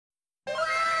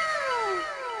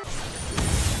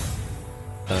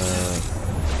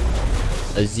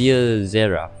Azir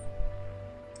Zera.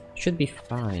 Should be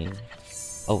fine.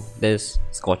 Oh, there's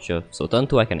Scorcher. So turn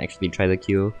 2 I can actually try to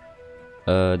kill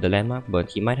the landmark, but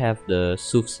he might have the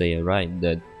Soothsayer, right?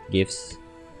 That gives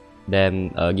them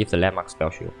gives the landmark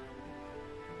spell shield.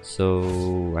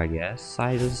 So I guess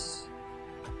I just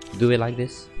do it like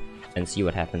this and see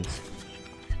what happens.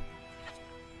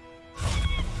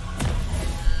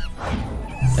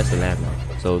 That's the landmark.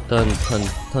 So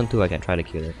turn 2 I can try to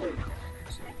kill it.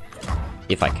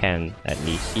 If I can, at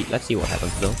least. Let's see what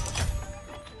happens though.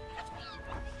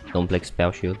 Don't play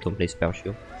spell shield, don't play spell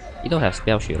shield. You don't have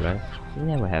spell shield, right? You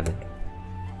never have it.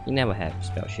 You never have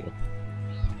spell shield.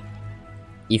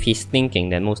 If he's thinking,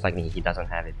 then most likely he doesn't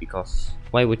have it, because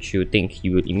why would you think he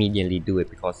would immediately do it?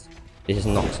 Because this is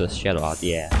Noxus Shadow Art.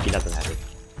 Yeah, he doesn't have it.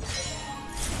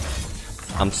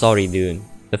 I'm sorry, dude.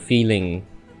 The feeling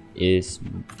is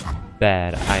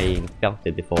bad. I felt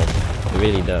it before. It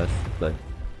really does. But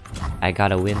I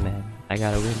gotta win, man. I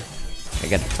gotta win. I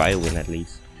gotta try to win at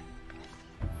least.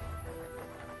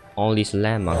 All these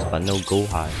landmarks, but no go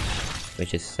hard,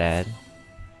 which is sad.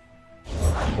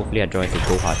 Hopefully I join to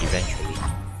go hard eventually.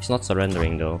 He's not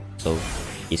surrendering though, so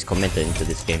he's committed into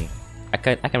this game. I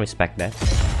can respect that.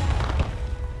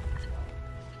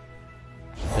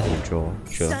 Let's draw,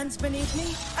 sure.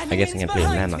 I guess I can play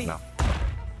landmark now.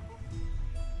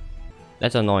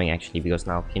 That's annoying actually, because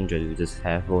now Kindred will just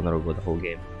have vulnerable the whole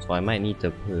game. So I might need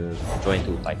to join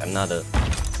to like another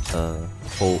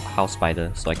whole house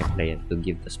spider so I can play it to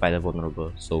give the spider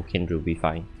vulnerable, so Kindred will be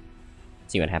fine.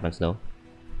 See what happens though.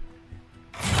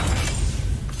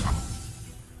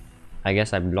 I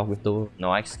guess I block with the... No,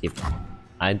 I skip.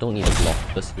 I don't need to block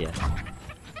just yet.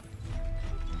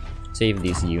 Save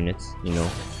these units, you know,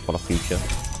 for the future.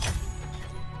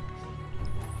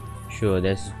 Sure,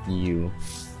 that's you.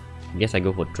 I guess I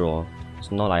go for draw.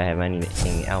 It's not like I have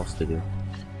anything else to do.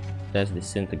 That's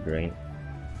disintegrate.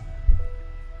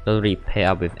 Doesn't really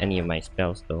pair up with any of my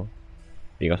spells though,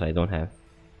 because I don't have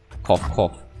cough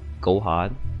cough. Go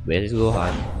hard. Where is go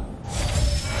hard?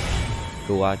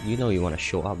 Go hard. You know you want to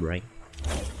show up, right?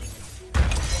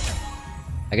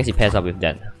 I guess he pairs up with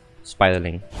that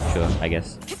spiderling. Sure, I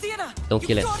guess. Don't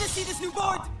kill it.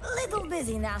 Little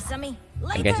busy now, Sammy.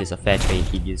 I guess it's a fair trade.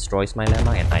 He destroys my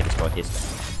landmark and I destroy his.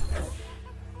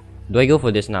 Do I go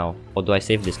for this now, or do I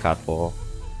save this card for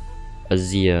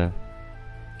Azir?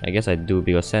 I guess I do,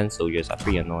 because Sand Soldiers are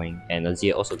pretty annoying, and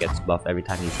Azir also gets buffed every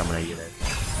time you summon a unit.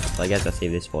 So I guess I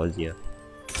save this for Azir.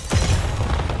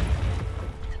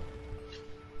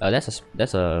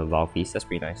 That's a Vow Feast. That's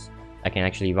pretty nice. I can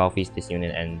actually Vow Feast this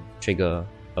unit and trigger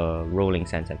Rolling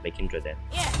Sands and play Kindred then.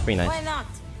 Yeah, pretty nice. Why not?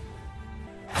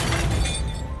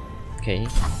 Okay,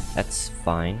 that's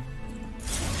fine.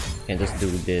 Can just do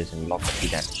this and lock the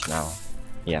damage now.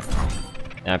 Yeah,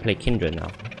 and I play Kindred now,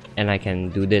 and I can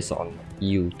do this on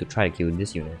you to try to kill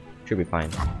this unit. Should be fine.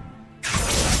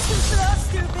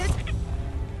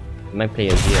 I might play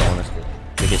Azir honestly,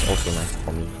 which is also nice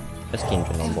for me. That's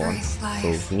Kindred on board,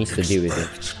 so he needs to deal with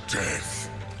it.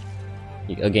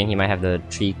 Again, he might have the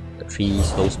 3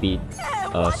 slow speed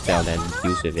spell then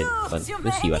use with it, but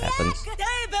we'll see what happens.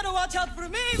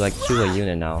 Do I kill a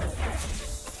unit now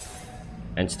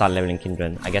and start leveling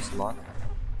Kindred? I guess not,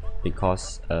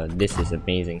 because this is an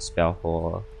amazing spell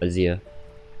for Azir.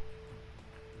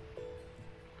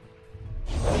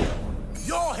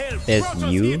 There's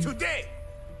you.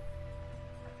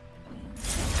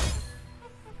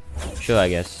 Sure, I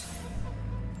guess.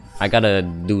 I gotta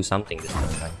do something this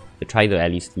time, right? To try to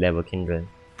at least level Kindred.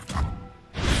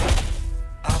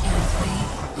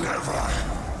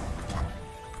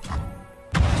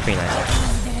 It's pretty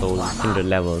nice. So Kindred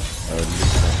levels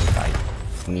this guy.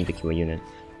 I need to kill a unit.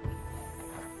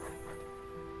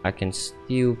 I can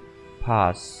still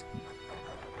pass,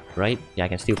 right? Yeah, I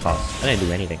can still pass. I don't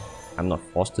do anything. I'm not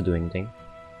forced to do anything.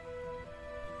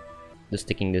 Just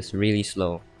taking this really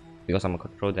slow because I'm a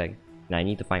control deck and I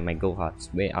need to find my go hearts.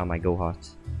 Where are my go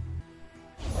hearts?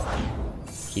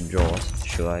 He draws.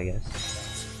 Sure, I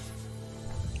guess.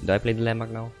 Do I play the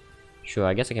landmark now? Sure,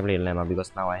 I guess I can play the landmark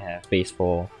because now I have space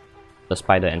for the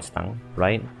spider and stung,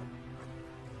 right?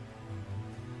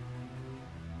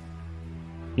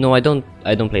 No, I don't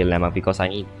play landmark because I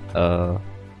need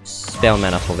spell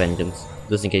mana for vengeance,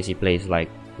 just in case he plays like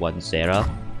what, Zera?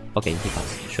 Okay, he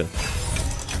passed. Sure.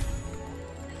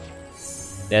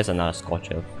 There's another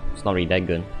Scorcher. It's not really that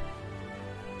good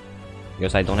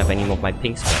because I don't have any more of my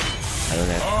pink spells. I don't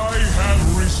have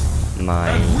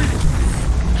my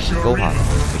go hard,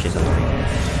 which is annoying.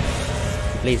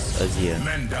 He plays Azir,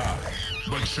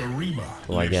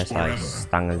 so I guess I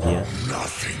stung Azir.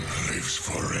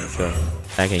 Sure,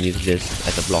 I can use this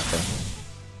as a blocker.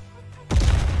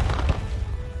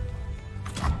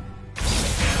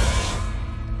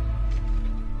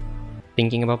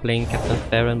 thinking about playing Captain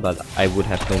Farron, but I would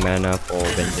have no mana for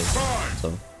Vengeance,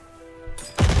 so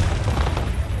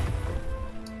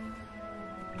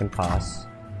I can pass.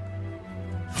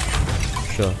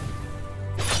 Sure.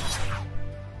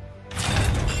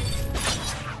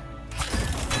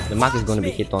 The mark is going to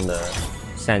be hit on the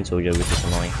Sand Soldier, which is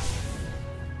annoying.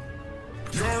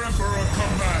 Your Emperor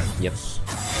commands. Yep.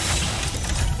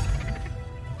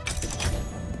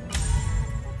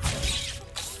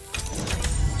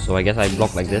 So I guess I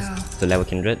block like this to level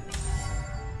Kindred.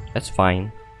 That's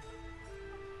fine.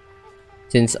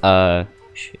 Since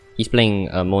he's playing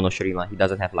Mono Shurima, he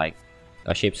doesn't have like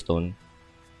a Shapestone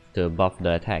to buff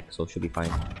the attack, so should be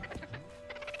fine.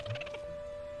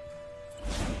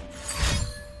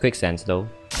 Quick Sense though,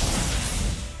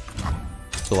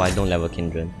 so I don't level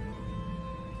Kindred.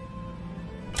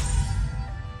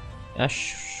 Yeah,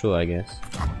 sure, I guess.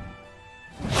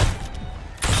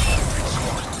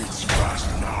 It's fast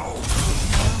now.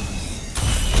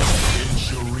 In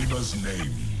Shurima's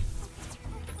name.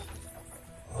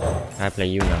 I play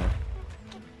you now.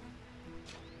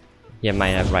 Yeah, might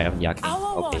have Right of Yaki.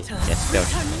 Our Okay, water yes, spell.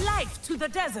 return life to the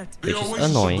desert. Which The is Oasis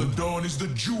annoying. of the Dawn is the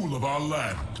jewel of our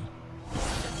land.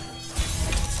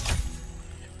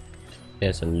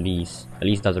 There's a lease. A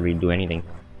lease doesn't really do anything.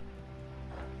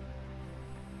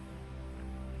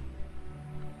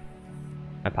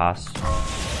 I pass.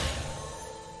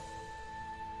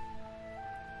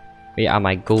 Where are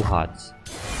my gold hearts?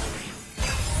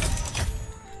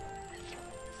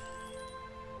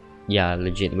 Yeah,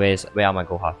 legit. Where are my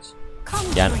gold hearts?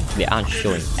 Yeah, they aren't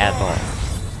showing at all.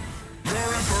 Your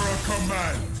Emperor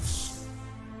commands.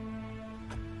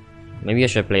 Maybe I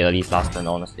should play at least last turn,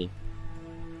 honestly.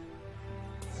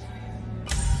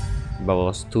 But I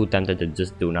was too tempted to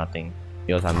just do nothing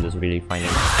because I'm just really finding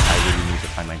I really need to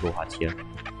find my gold hearts here. So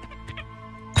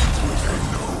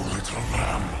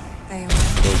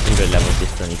 100 levels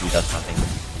this turn if he does nothing.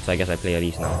 So I guess I play at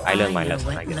least now. I learned my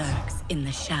lesson, I guess. Lurks in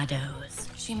the shadows.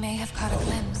 She may have caught a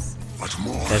glimpse. Much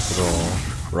more. Let's go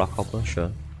Rock Hopper,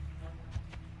 sure.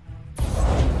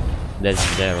 There's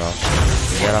Zera.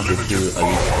 Zera will do a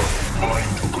least.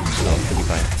 So should be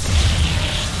fine.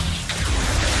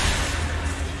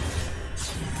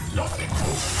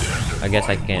 I guess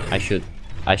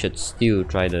I should still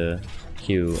try to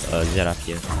kill Zera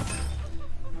here.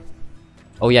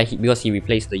 Oh yeah, because he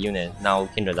replaced the unit, now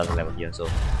Kindred doesn't level here, so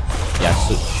yeah,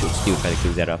 should still try to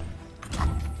kill Zera.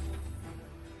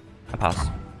 I pass.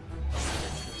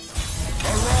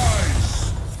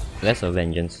 That's a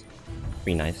Vengeance.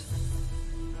 Pretty nice.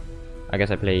 I guess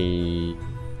I play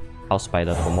House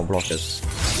Spider for more blockers.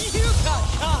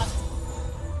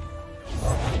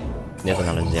 There's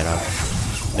another Zera.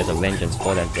 There's a Vengeance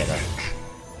for that Zera.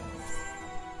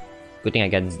 Good thing I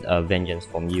get Vengeance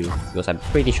from you, because I'm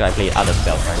pretty sure I played other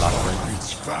spells right last turn.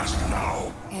 It's fast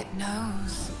now. It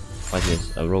knows. What's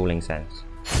this? A Rolling Sands.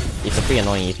 It's a pretty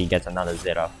annoying if he gets another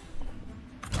Zera.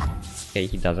 Okay,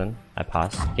 he doesn't. I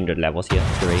pass. Kindred levels here.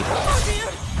 Great. The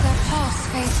pulse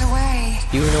fades away.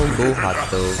 Still no gold hearts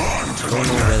though. Don't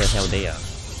know where the hell they are.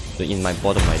 So in my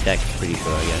bottom of my deck, pretty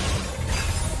sure I guess.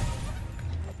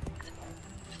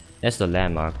 That's the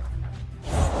landmark.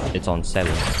 It's on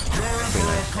 7. Pretty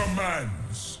nice.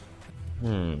 Commands.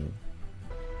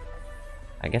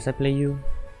 I guess I play you.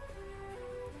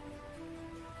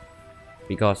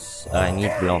 Because I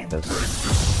need blockers.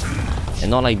 And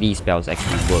not like these spells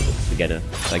actually work together.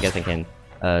 So I guess I can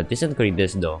disintegrate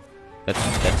this though. That's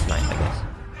nice, I guess.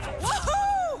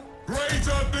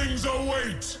 Greater things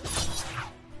await.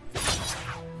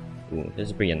 Ooh, this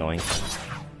is pretty annoying.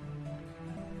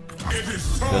 It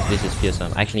is Because time. this is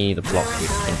fearsome. I actually need to block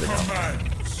with Kindred now.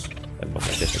 Commands. I block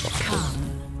like this, I block like this.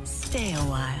 Come, stay a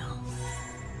while.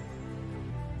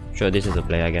 Sure, this is the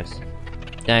play, I guess.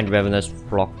 Then I Ravenous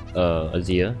block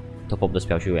Azir, top of the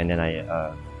spell shield, and then I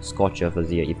Scorch Earth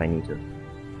Azir if I need to.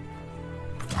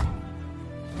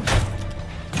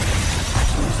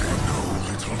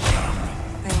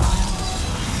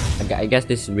 I guess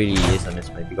this really is a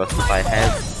misplay because if I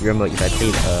had, remember if I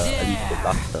played Elise with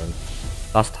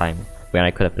last time when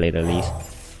I could have played Elise,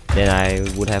 then I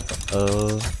would have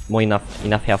more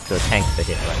enough health to tank the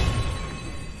hit, right?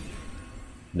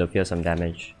 The fearsome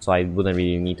damage, so I wouldn't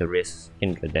really need to risk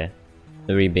Kindred there.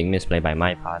 A really big misplay by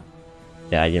my part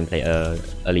that I didn't play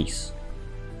Elise.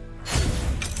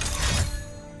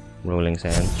 Rolling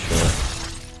Sand, sure.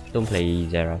 Don't play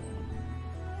Zera.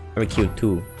 I will kill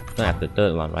 2. Don't have the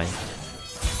third one, right?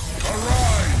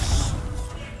 Arise.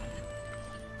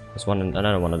 That's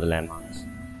another one of the landmarks.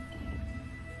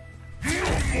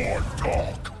 More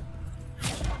talk.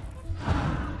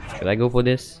 Should I go for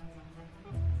this?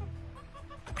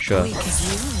 Sure. We could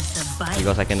use a bite.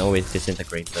 Because I can always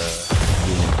disintegrate the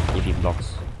unit if he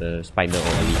blocks the spider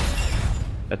or elite.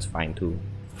 That's fine too,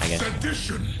 I guess.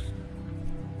 Sedition.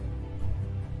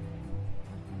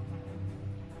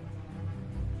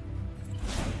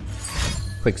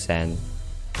 Quicksand.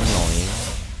 Annoying.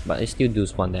 But it still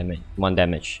does one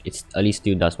damage. It's at least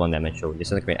still does 1 damage, so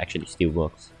disintegrate actually still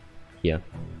works here.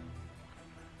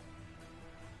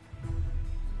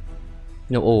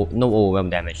 No overwhelm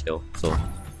damage though, so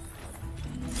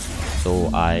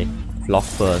I flock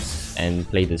first and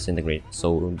play disintegrate.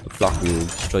 So the flock will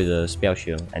destroy the spell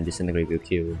shield and disintegrate will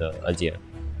kill the Azir.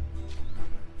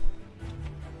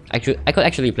 Actually, I could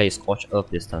actually play Scorch Earth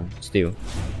this turn still.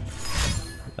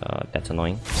 That's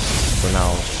annoying. So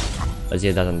now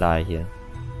Azir doesn't die here.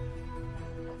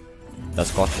 Does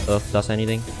Scorch Earth does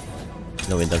anything?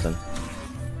 No, it doesn't.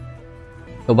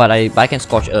 Oh, but I can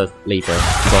Scorch Earth later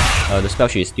because the spell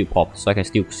shield is still popped, so I can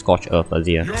still Scorch Earth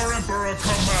Azir. Your Emperor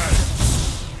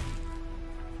commands.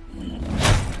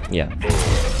 Yeah.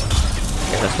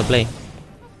 Guess that's the play.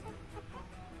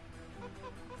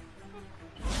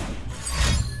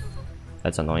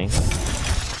 That's annoying.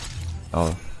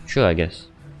 Oh, sure, I guess.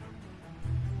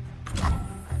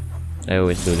 I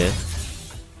always do this.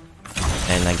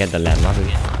 And I get the landmark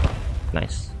again.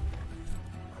 Nice.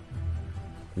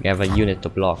 We have a unit to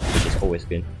block, which is always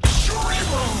good.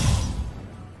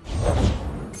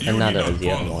 Another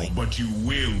Azir annoying. But you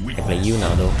will I play you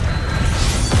now though.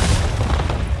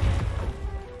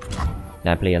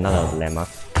 Then I play another landmark,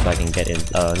 so I can get in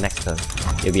next turn.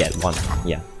 It'll be at 1,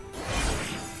 yeah.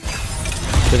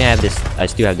 So then I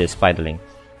still have this spiderling.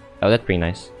 Oh, that's pretty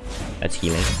nice. That's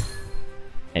healing.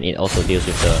 And it also deals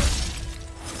with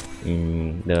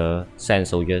the sand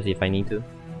soldiers if I need to.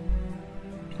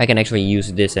 I can actually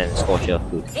use this and Scorch Earth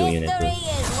to kill units too.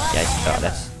 Yeah,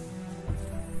 that's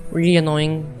really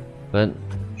annoying, but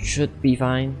should be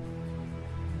fine.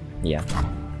 Yeah.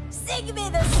 Sing me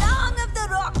the song of the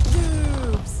rock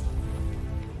tubes.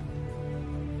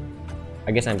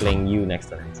 I guess I'm playing you next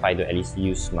turn and try to at least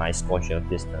use my Scorch Earth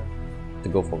this turn to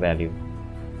go for value.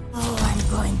 Oh, I'm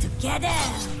going to get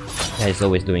him. Yeah, he's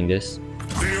always doing this.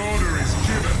 The order is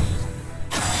given.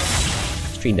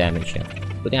 It's 3 damage, yeah.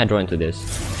 Good thing I draw into this.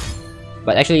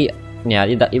 But actually, yeah,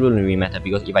 it wouldn't really matter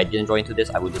because if I didn't draw into this,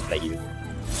 I would just play you.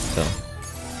 So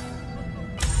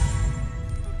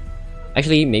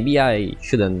actually, maybe I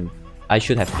should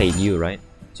have played you, right?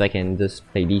 So I can just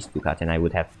play these 2 cards and I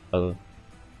would have a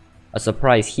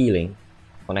surprise healing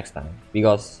for next time.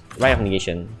 Because Right of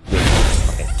Negation wins.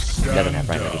 Okay, it doesn't have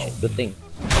Right of Negation. Good thing.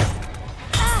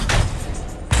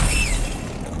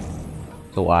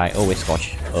 So I always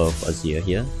Scorch Earth Azir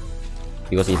here.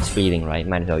 Because it's fleeting, right?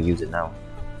 Might as well use it now.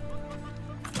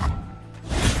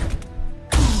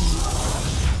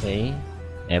 Okay,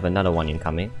 I have another one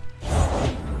incoming.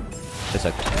 There's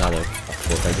another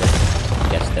of I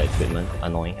guess. Gets the equipment.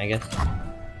 Annoying, I guess.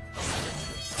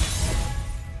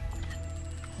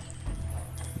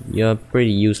 You're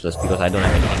pretty useless because I don't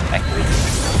have anything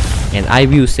active. And I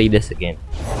will say this again.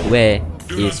 Where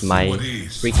is my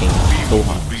freaking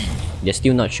Gohan? They're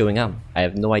still not showing up. I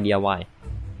have no idea why.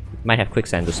 Might have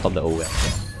Quicksand to stop the OL.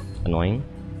 Annoying.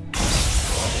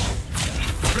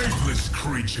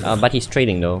 But he's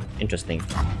trading though. Interesting.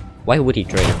 Why would he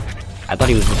trade? I thought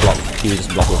he was just blocked. He was just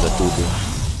blocked with a 2-2.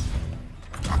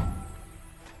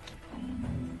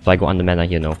 So I go under mana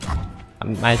here, no. I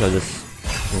might as well just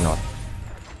not.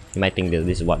 You might think that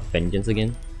this is what, vengeance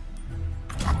again?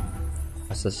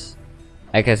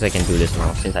 I guess I can do this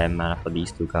now since I have mana for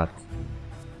these 2 cards.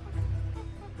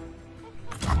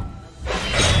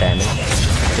 6 damage.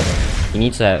 He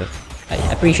needs to have.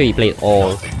 I'm pretty sure he played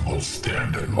all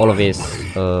of his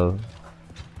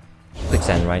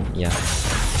Quicksand, right? Yeah.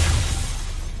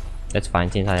 That's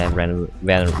fine since I have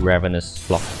Ravenous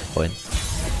block for it.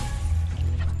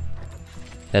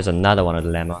 There's another one of the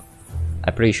Lemma.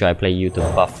 I'm pretty sure I play you to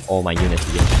buff all my units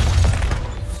again.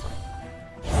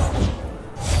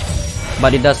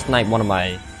 But it does snipe one of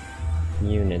my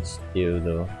units still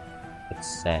though. That's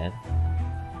sad.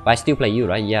 But I still play you,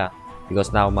 right? Yeah.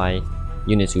 Because now my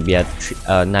units will be at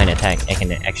 9 attack. I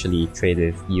can actually trade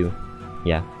with you.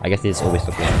 Yeah, I guess this is always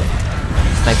the plan.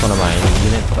 Snipe one of my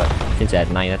units, but since at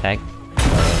 9 attack,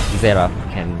 Zera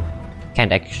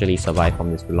can't actually survive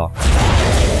from this block.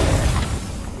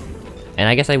 And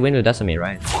I guess I win with Decimate,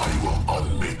 right?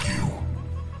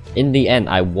 In the end,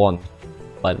 I won.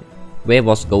 But where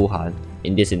was Gohan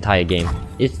in this entire game?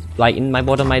 It's like in my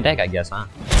bottom of my deck, I guess, huh?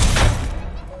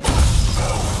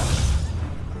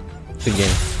 Good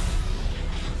game.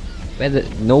 Where the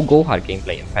no Gohan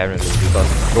gameplay apparently because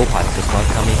Gohan is not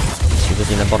coming. It was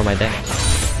in the bottom of my deck.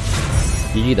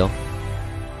 GG though.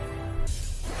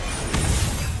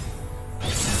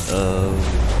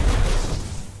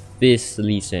 This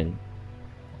Lee Sin.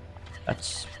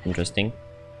 That's interesting.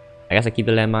 I guess I keep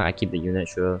the landmark, I keep the unit,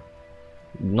 sure.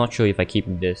 Not sure if I keep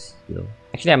this though.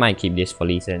 Actually I might keep this for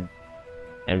Lee Sin.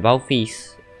 And Vow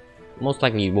Feast most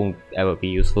likely won't ever be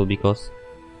useful because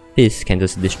this can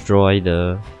just destroy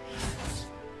the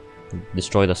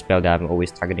spell that I'm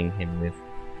always targeting him with.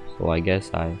 So I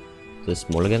guess I just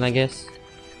mulligan, I guess.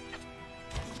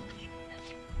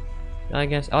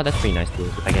 Oh, that's pretty nice too.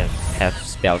 If I can have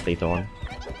spells later on.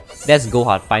 That's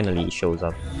Gohard finally shows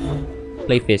up.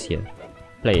 Play Fizz here.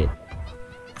 Play it.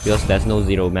 Because there's no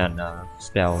 0 mana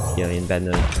spell here in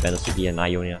Banner City and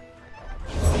Ionia.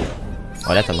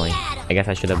 Oh, that's annoying. I guess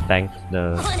I should have banked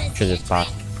the Treasure's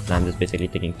Path. And I'm just basically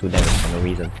taking 2 damage for no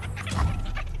reason.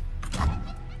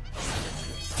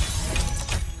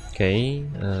 Okay,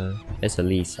 it's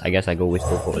Elise. I guess I go with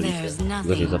for Elise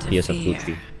because it's a Pierce of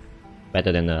 2-3.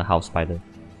 Better than a House Spider.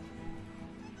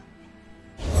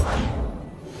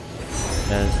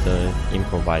 That's the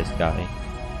improvised guy.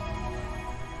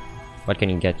 What can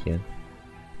you get here?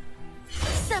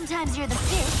 Sometimes you're the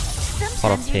fish,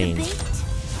 Pot of sometimes you're the Pain. bait.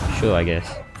 Sure, I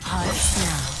guess.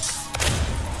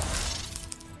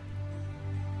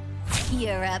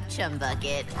 You're up, chum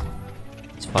bucket.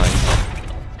 It's fine.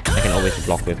 I can always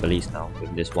block with Elise now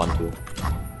with this 1-2.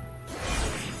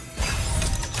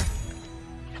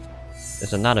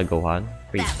 There's another Gohan.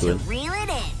 Pretty That's to good. reel it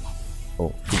in.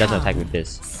 Oh, he doesn't attack with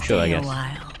this. Sure, I guess.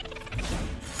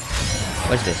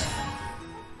 What's this?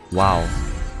 Wow.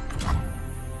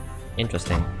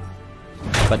 Interesting.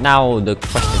 But now the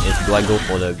question is, do I go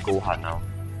for the Gohan now?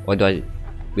 Or do I...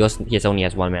 Because he only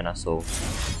has 1 mana, so...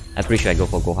 I'm pretty sure I go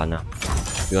for Gohan now.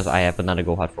 Because I have another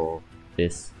Gohan for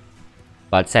this.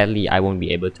 But sadly, I won't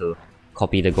be able to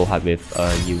copy the Gohan with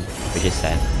you, which is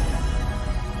sad.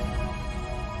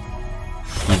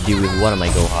 You deal with one of my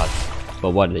Gohans.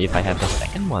 But what if I have the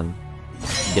second one?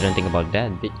 You didn't think about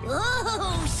that, did you?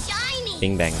 Ooh, shiny!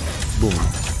 Bing bang. Boom.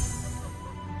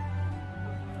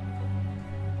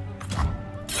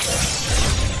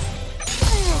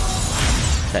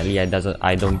 Sadly,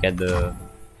 I don't get the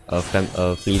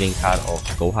fleeting card of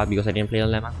Gohan because I didn't play a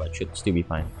Lemma, but should still be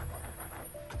fine.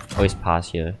 Always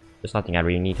pass here. There's nothing I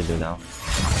really need to do now.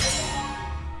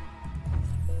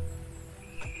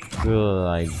 Sure,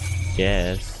 I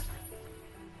guess.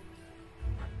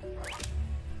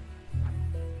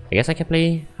 I guess I can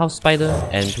play House Spider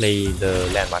and play the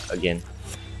landmark again.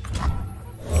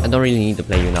 I don't really need to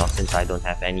play you now since I don't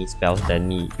have any spells that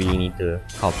really need to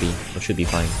copy, so should be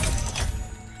fine.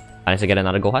 Unless I get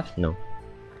another Gohan? No.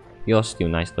 You're still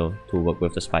nice though, to work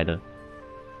with the spider.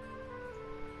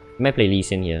 I might play Lee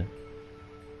Sin here.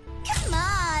 Come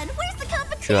on, where's the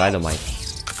competition? Sure, I don't mind.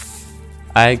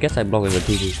 I guess I block with a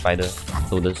 2-2 spider,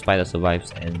 so the spider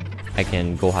survives and I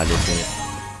can go hard this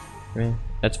unit.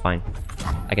 That's fine.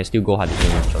 I can still go hard this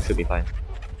unit, so should be fine.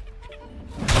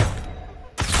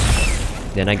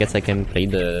 Then I guess I can play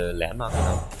the landmark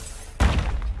now.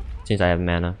 Since I have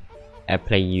mana. I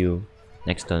play you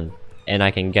next turn. And I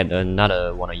can get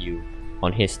another one of you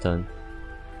on his turn.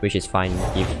 Which is fine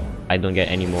if I don't get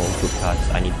any more good cards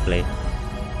I need to play.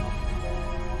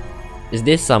 Is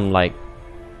this some like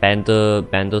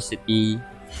Bandle City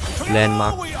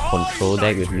landmark control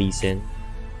deck with Lee Sin?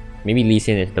 Maybe Lee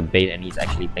Sin is the bait and he's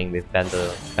actually playing with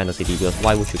Bandle City because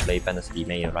why would you play Bandle City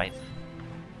Mayor, right?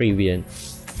 Pretty weird.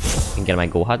 Can get my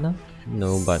Gohan now?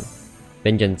 No, but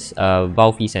Vengeance,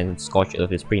 Vow Feast and Scorched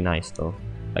Earth is pretty nice though.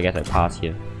 I guess I pass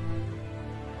here.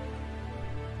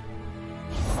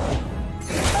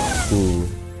 Ooh.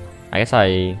 I guess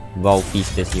I Vow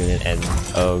Feast this unit and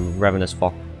Ravenous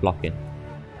Fog block it.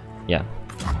 Yeah.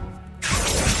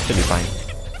 Should be fine.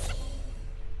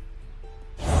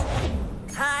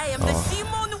 I am the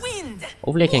Simon Wind.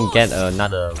 Hopefully I can get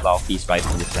another Vow Feast right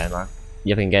from this landmark.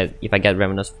 If I get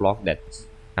Ravenous Flock, that's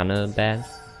kinda bad.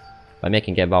 But maybe I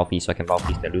can get Vow Feast so I can Vow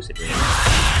Feast the Lucid unit.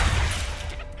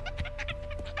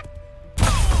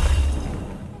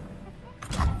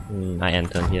 I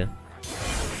end turn here.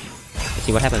 Let's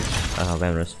see what happens.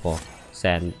 Ravenous Flock.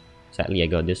 Sadly I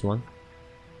got this one.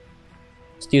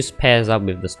 Still pairs up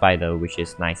with the spider, which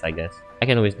is nice, I guess. I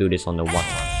can always do this on the 1.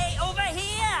 Hey, over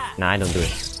here! Nah, I don't do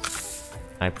it.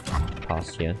 I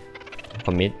pass here.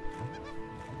 Commit.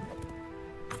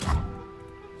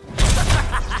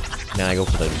 Then I go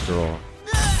for the draw.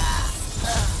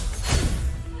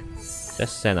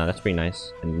 That's Senna, that's pretty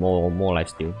nice. And more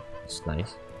lifesteal. That's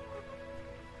nice.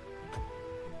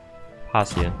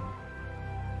 Pass here.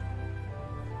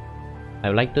 I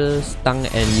would like to stun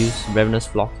and use Ravenous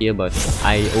Flock here, but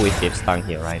I always save stun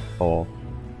here, right? For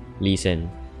Lee Sin.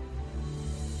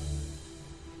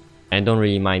 I don't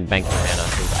really mind banking mana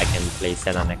since I can play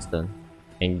Senna next turn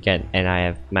and I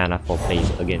have mana for plays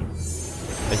again.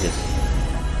 What is this?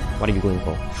 What are you going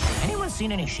for? Anyone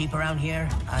seen any sheep around here?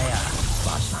 I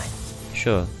lost mine.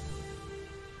 Sure.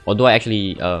 Although I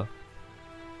actually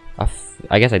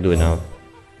I guess I do it now.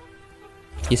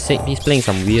 He's playing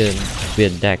some weird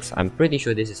decks. I'm pretty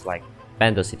sure this is like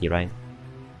Panther City, right?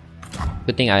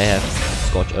 Good thing I have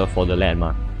Scorch Earth for the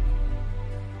landmark.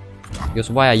 Because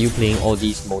why are you playing all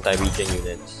these multi-region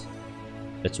units?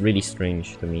 That's really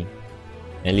strange to me.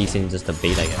 At least in just a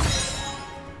bait, I guess.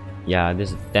 Yeah,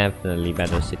 this is definitely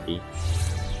Panther City.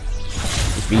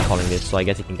 He's recalling this, so I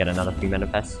guess he can get another free mana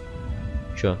pass.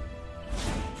 Sure.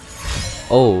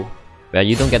 Oh, well,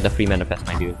 you don't get the free mana pass,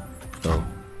 my dude. So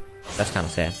that's kind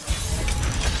of sad.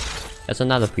 That's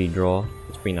another free draw.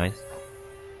 It's pretty nice.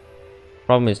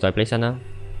 Problem is, do I play Senna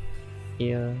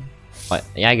here? But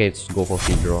yeah, I get to go for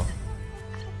free draw.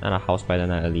 And a house by the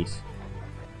night at least.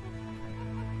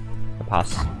 A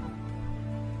pass.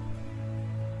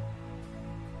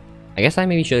 I guess I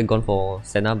maybe should have gone for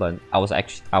Senna, but I was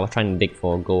trying to dig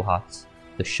for gold hearts,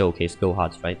 to showcase gold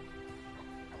hearts, right?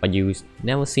 But you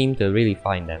never seem to really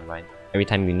find them, right? Every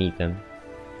time you need them.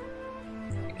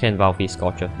 I can Valkyrie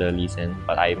Scorch Earth the Lee Sin,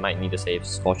 but I might need to save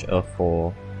Scorch Earth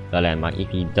for the landmark if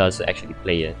he does actually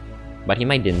play it. But he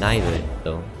might deny it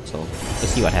though, so let's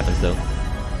see what happens though.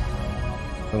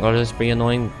 Conservatory is pretty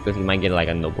annoying because he might get like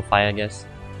a Noble Fire, I guess.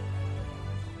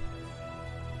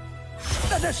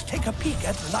 Let us take a peek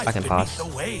at life I can pass.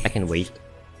 I can wait.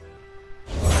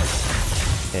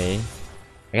 Okay.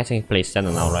 I guess I can play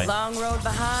Senna now, right? Long road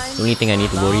behind. The only thing I need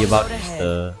to worry about is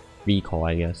the recall,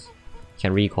 I guess.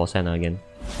 Can recall Senna again.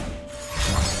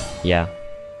 Yeah.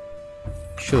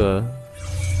 Sure.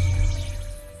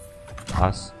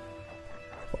 Pass.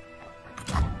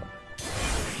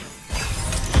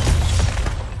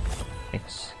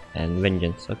 X and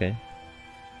Vengeance, okay.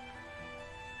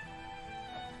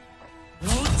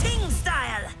 Ting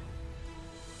style.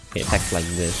 Okay, attacks like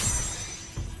this.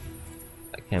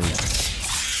 I can.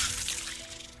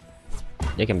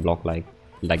 They can block like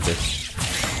this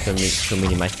to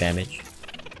minimize damage.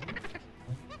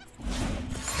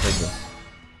 What is this?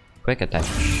 Quick attack,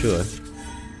 sure.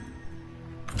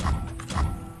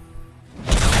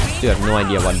 Still have no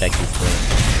idea what deck he's playing.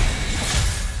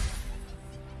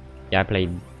 Yeah, I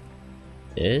played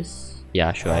this.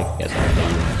 Yeah, sure. I guess I'll play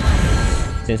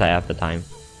you since I have the time.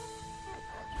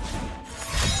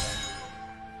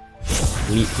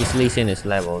 His Lee Sin is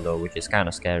level though, which is kind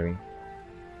of scary.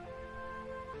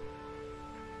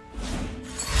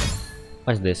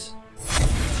 What is this?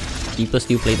 People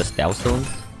still play the Stealth Stone?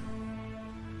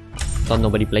 Thought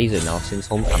nobody plays it now since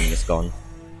Homecoming is gone.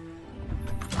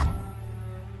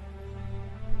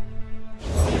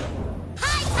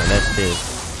 Oh, that's this.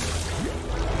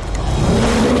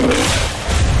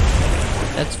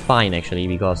 That's fine actually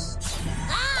because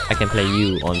I can play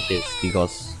you on this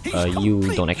because you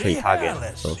don't actually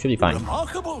target, so should be fine.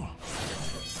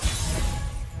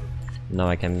 Now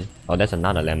I can. Oh, that's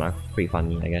another landmark. Pretty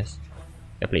funny, I guess.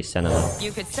 I play Senna now.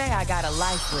 You could say I got a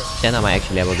life with. Senna might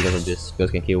actually level because of this,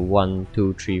 because can kill 1,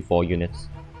 2, 3, 4 units.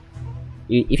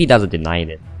 If he doesn't deny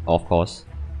it, of course.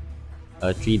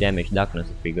 3 damage darkness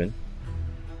is pretty good.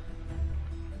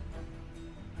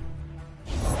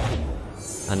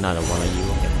 Another one of you,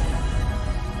 okay.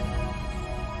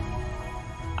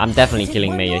 I'm definitely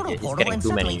killing Mayor here. He's getting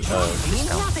too many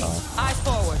discounts. Eyes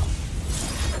forward.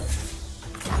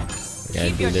 I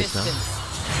gotta do this now.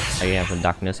 I have a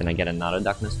darkness and I get another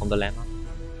darkness from the landmark.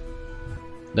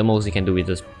 The most you can do is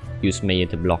just use Mayor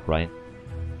to block, right?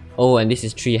 Oh, and this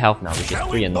is 3 health now, which is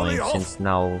pretty annoying since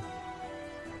now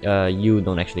you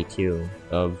don't actually kill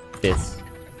this.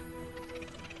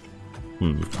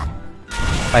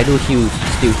 I do still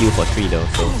heal for 3 though,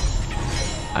 so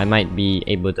I might be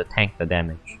able to tank the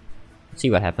damage. See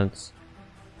what happens.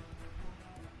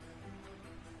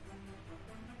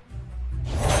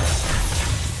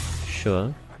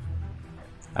 Sure.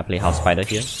 I play House Spider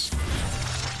here.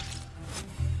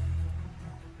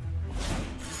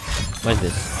 What is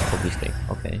this? Copy stick.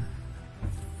 Okay.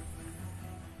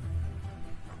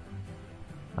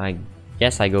 I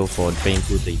guess I go for Drain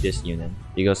to this unit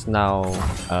because now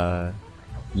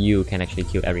you can actually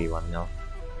kill everyone now.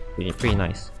 Pretty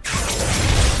nice.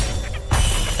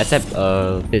 Except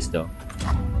this though.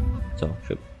 So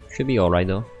should be alright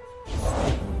though.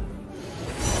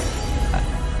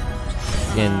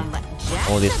 Again,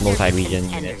 all these multi-region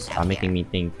units are making me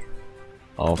think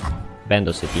of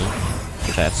Panther City,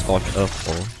 which I have Scorched Earth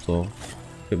for, so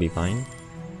should be fine.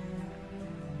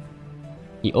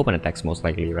 He open attacks most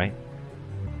likely, right?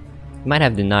 Might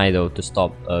have Deny though to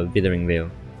stop Withering Veil.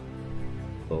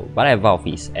 So, but I have Vow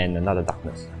Feast and another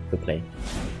Darkness to play.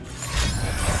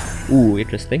 Ooh,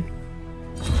 interesting.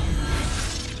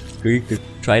 Going to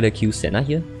try the Q Senna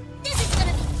here. This is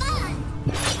gonna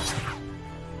be fun!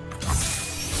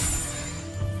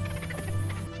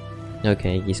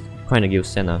 Okay, he's trying to kill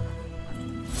Senna.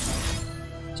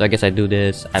 So I guess I do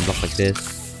this, I block like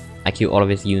this. I kill all of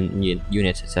his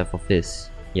units except for Fizz.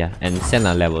 Yeah, and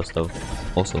Senna levels though.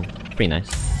 Also, pretty nice.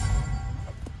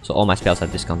 So all my spells are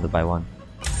discounted by 1.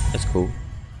 That's cool.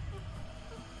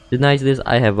 Denies this,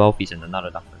 I have Vow Feast and another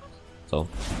Darkness. So,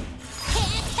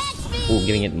 ooh,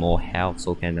 giving it more health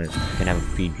so can have a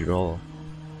free draw.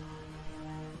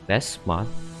 That's smart,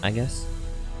 I guess.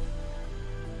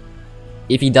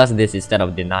 If he does this instead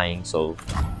of denying, so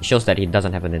it shows that he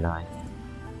doesn't have a deny.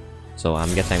 So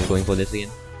I'm guessing I'm going for this again.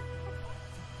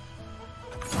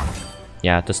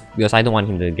 Yeah, just because I don't want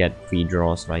him to get free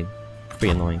draws, right?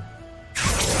 Pretty annoying.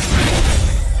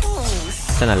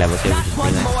 Senna levels here, which is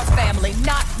pretty nice. More family,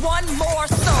 not one more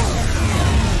soul!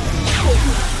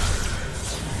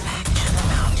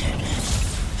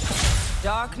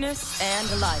 Darkness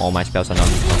and light. All my spells are now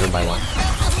discounted by 1.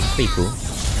 Pretty cool.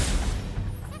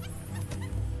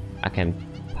 I can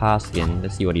pass again,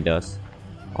 let's see what he does.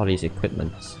 All these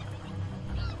equipments.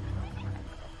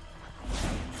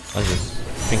 What's this?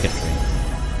 Trinket ring.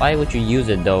 Why would you use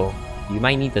it though? You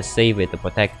might need to save it to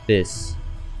protect Fizz.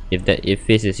 If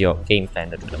Fizz is your game plan,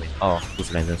 that's gonna win. Oh,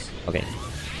 he's Landers. Okay.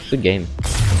 Good game.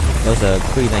 That was a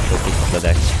pretty nice showcase of the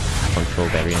deck. Control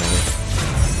barrier and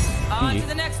everything. On to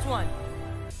the next one.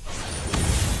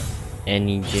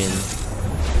 Any Jin.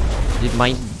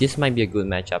 This might be a good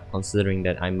matchup considering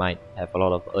that I might have a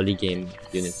lot of early game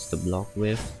units to block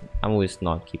with. I'm always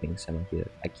not keeping Senna here.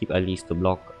 I keep at least to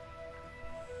block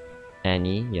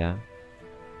Annie, yeah.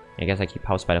 I guess I keep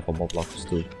House Spider for more blocks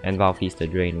too. And Vow Feast to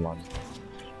drain 1.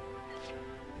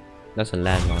 That's a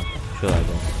landmark, sure I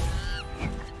guess.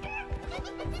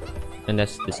 And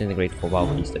that's Disintegrate for Vow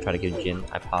Feast to try to kill Jin.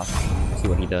 I pass. See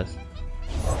what he does.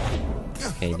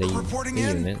 Okay, the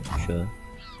unit, sure.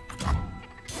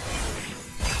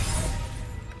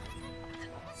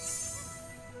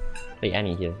 Play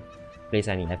Annie here. Plays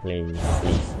Annie, I play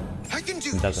Elise.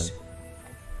 It doesn't.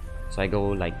 So I go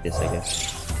like this, I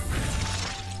guess.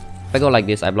 If I go like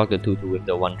this, I block the 2-2 with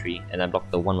the 1-3, and I block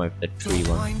the 1 with the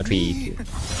 3-2.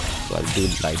 So I do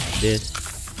like this.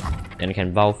 And I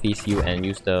can Vow Feast you and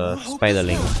use the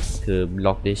Spiderling to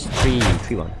block this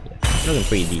 3-1. Yeah, it's looking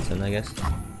pretty decent, I guess.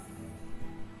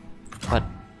 But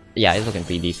yeah, it's looking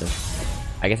pretty decent.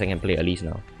 I guess I can play Elise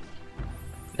now.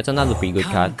 That's another pretty good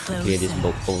card to clear this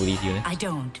both over these units. I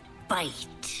don't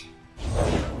bite.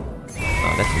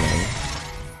 Oh, that's annoying.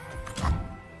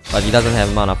 But he doesn't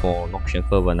have mana for Noxian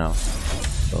Fervor now.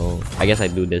 So I guess I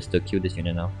do this to kill this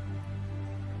unit now.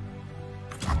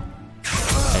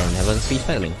 And have a 3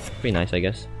 Spiderling. Pretty nice, I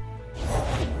guess.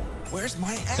 Where's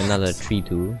my axe? Another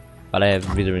 3-2. But I have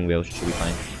Withering Veil, so should be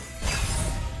fine.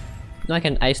 No,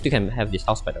 I still can have this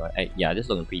House Spider, right? Yeah, this is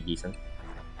looking pretty decent.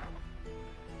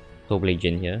 So play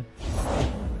Jin here.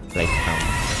 Play Count.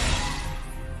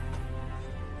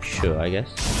 Sure, I guess.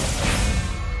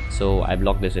 So I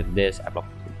block this with this, I block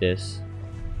it with this.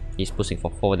 He's pushing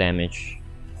for 4 damage.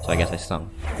 So I guess I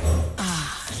stung.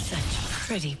 Ah, such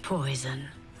pretty poison.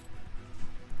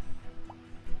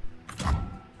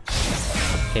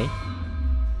 Okay.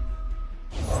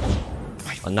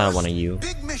 Another one of you.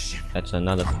 Big mission. That's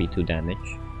another 3-2 damage.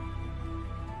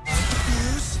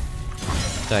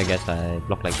 So I guess I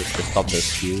block like this to stop the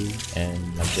Q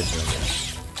and like this and like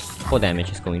that. 4 damage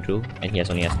is going through, and he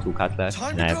only has 2 cards left,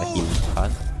 and I have a healing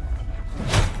card.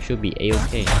 Should be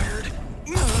a-okay.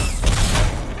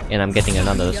 And I'm getting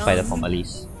another spider from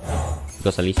Elise.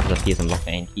 Because Elise is a fearsome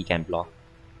blocker and he can block.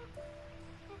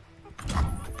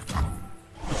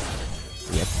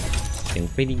 Yep. Looking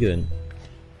pretty good.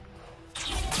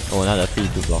 Oh, another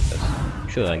 3-2 blockers.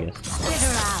 Sure, I guess.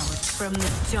 Slither out from the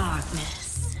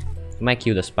darkness. I might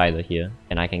kill the spider here,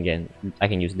 and I can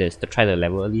use this to try to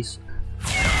level Elise,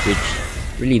 which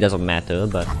really doesn't matter,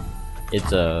 but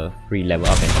it's a free level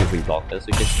up and 2 free blockers,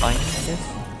 which is fine, I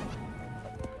guess.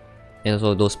 And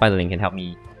also those Spiderling can help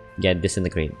me get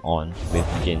Disintegrate on with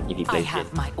Jin if he plays Jin.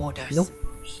 My orders. Nope.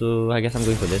 So I guess I'm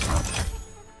going for this.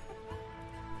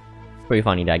 Pretty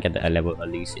funny that I get the level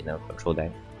Elise in a control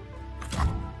deck.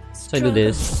 So I do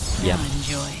this. Yeah.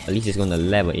 Elise is going to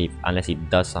level if unless he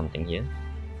does something here.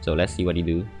 So let's see what he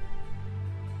do.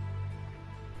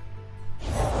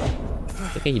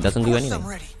 Okay, he doesn't do anything.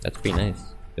 That's pretty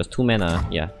nice. Because 2 mana,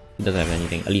 yeah, he doesn't have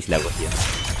anything. At least level here.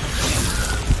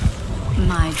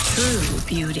 My true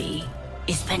beauty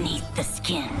is beneath the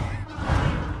skin.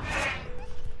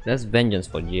 There's Vengeance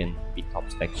for Jin. Be top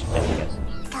spec, I guess.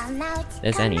 Come out.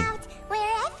 There's come Annie. out,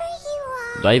 wherever you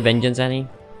are. Do I Vengeance Annie?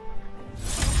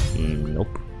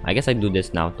 Nope. I guess I do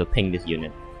this now to ping this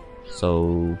unit,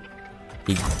 so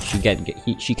she can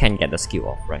get the skill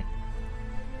off, right?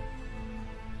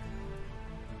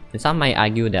 And some might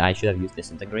argue that I should have used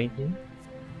Disintegrate here,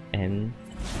 and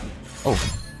oh,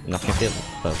 Noxus field,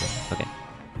 perfect. Okay.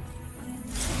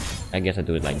 I guess I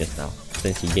do it like this now,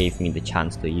 since he gave me the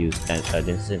chance to use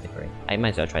Disintegrate. I might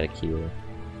as well try to kill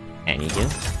Annie here,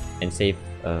 and save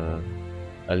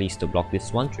Elise to block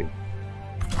this 1-3.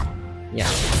 Yeah.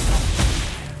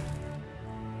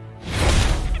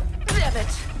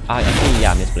 Actually,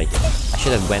 yeah, I misplayed it. I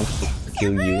should have went to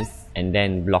kill you and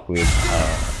then block with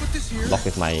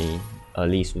my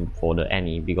Elise for the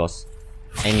Annie, because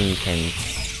Annie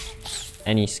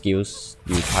skills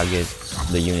you target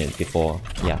the unit before.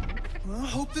 Yeah.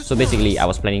 So basically, I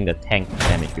was planning the tank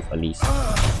damage with Elise.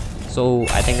 So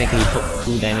I technically took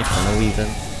 2 damage for no reason,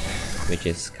 which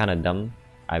is kind of dumb.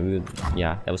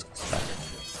 Yeah, that was stuff.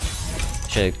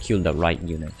 Should have killed the right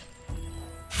unit.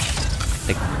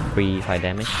 Take 3-5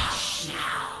 damage.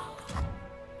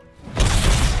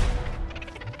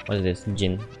 What is this?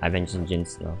 Jin. I mentioned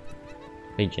Jins now.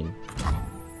 Play Jin.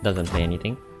 Doesn't play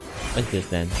anything. What's this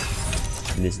then?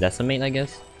 This Decimate, I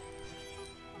guess?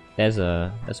 That's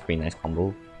a pretty nice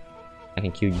combo. I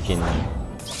can kill Jin.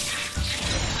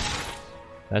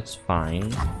 That's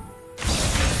fine.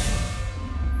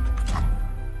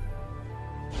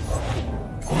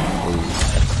 Oh,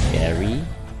 that's scary.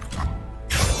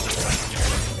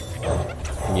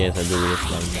 Yes, I do this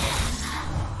one.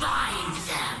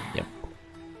 Yep.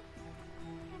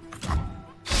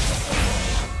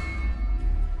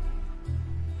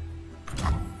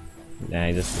 Yeah,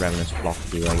 I just Ravenous block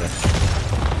you, I guess.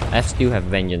 I still have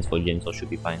Vengeance for Jin, so should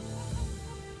be fine.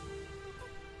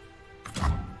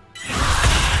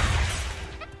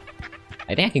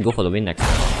 I think I can go for the win next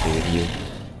time with you.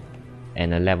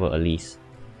 And a level Elise.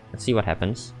 Let's see what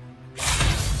happens.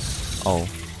 Oh,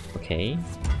 okay.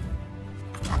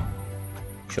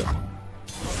 Sure.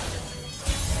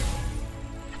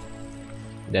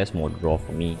 There's more draw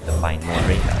for me to find more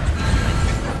range.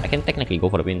 I can technically go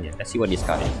for the win here. Let's see what this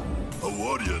card is.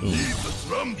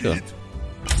 Sure.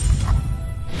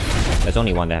 There's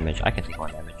only 1 damage. I can take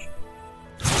 1 damage.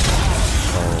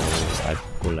 So I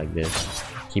go like this.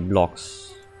 He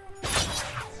blocks.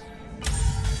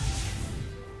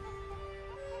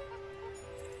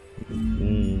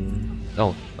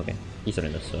 Oh, okay. He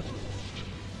surrenders. So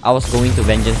I was going to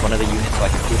Vengeance for another unit so I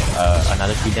can push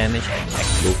another 3 damage and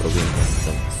actually go for the win.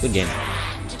 So good game.